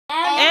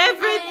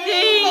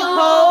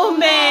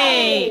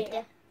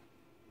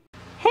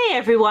Hey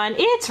everyone,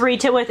 it's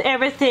Rita with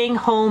Everything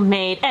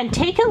Homemade, and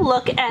take a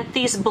look at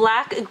these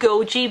black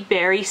goji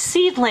berry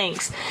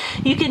seedlings.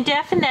 You can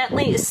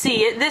definitely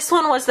see it. This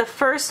one was the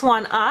first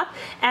one up,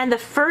 and the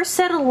first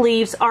set of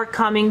leaves are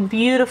coming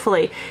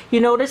beautifully. You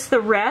notice the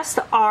rest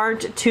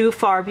aren't too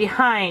far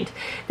behind.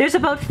 There's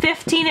about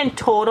 15 in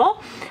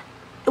total.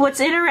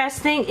 What's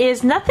interesting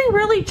is nothing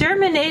really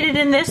germinated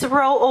in this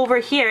row over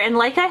here, and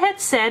like I had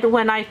said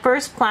when I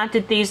first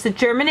planted these, the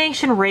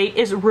germination rate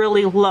is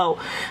really low,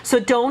 so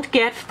don't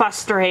get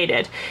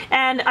frustrated.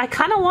 And I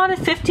kind of wanted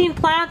 15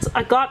 plants.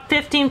 I got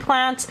 15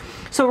 plants,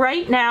 so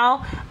right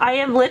now I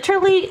am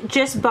literally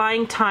just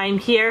buying time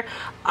here.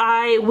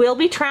 I will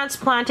be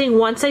transplanting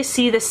once I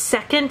see the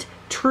second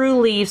true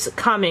leaves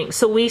coming.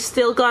 So we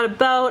still got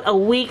about a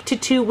week to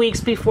 2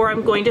 weeks before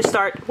I'm going to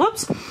start,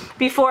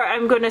 before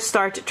I'm going to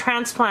start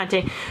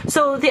transplanting.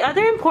 So the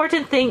other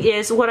important thing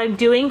is what I'm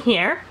doing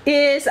here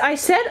is I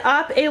set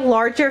up a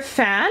larger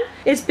fan.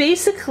 It's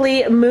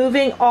basically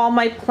moving all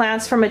my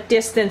plants from a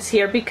distance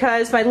here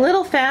because my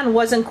little fan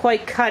wasn't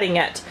quite cutting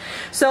it.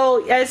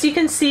 So as you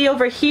can see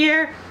over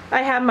here,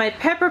 I have my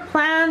pepper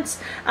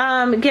plants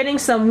getting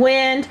some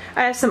wind.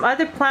 I have some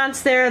other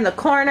plants there in the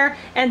corner,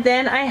 and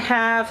then I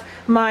have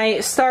my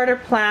starter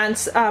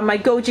plants, my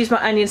gojis,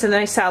 my onions, and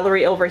my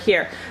celery over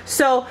here.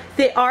 So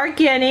they are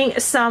getting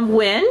some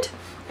wind,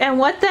 and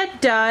what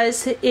that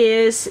does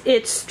is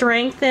it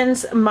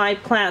strengthens my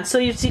plants. So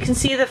as you can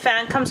see, the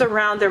fan comes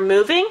around, they're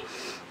moving.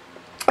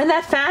 And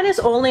that fan is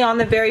only on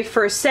the very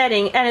first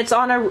setting, and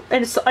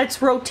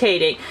it's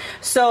rotating.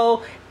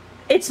 So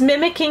it's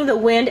mimicking the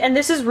wind, and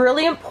this is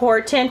really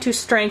important to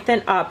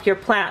strengthen up your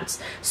plants.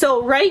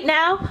 So right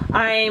now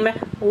I'm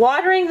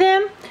watering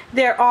them.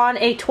 They're on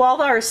a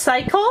 12-hour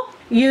cycle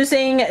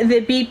using the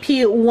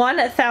BP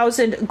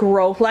 1000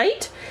 grow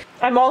light.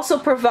 I'm also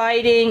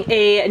providing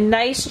a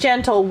nice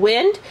gentle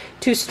wind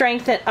to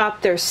strengthen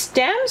up their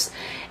stems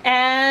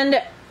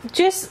and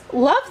just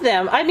love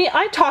them. I mean,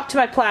 I talk to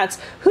my plants.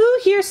 Who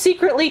here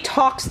secretly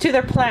talks to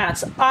their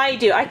plants? I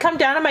do. I come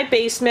down to my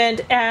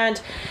basement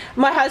and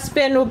my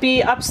husband will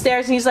be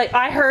upstairs and he's like,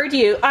 I heard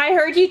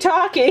you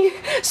talking.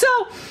 So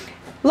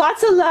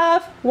lots of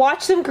love.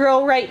 Watch them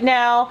grow right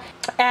now.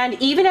 And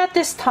even at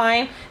this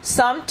time,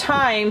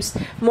 sometimes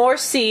more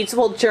seeds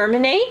will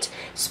germinate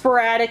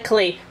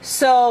sporadically.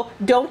 So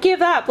don't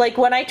give up. Like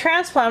when I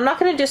transplant, I'm not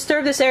going to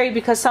disturb this area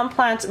because some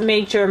plants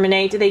may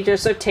germinate. They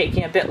just are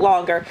taking a bit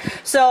longer.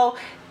 So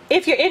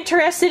if you're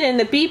interested in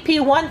the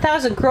BP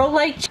 1000 grow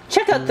light,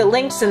 check out the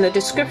links in the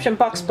description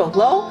box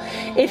below.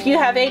 If you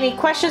have any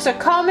questions or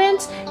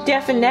comments,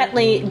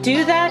 definitely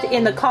do that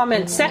in the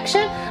comment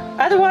section.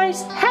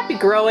 Otherwise, happy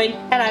growing,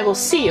 and I will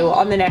see you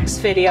on the next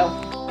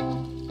video.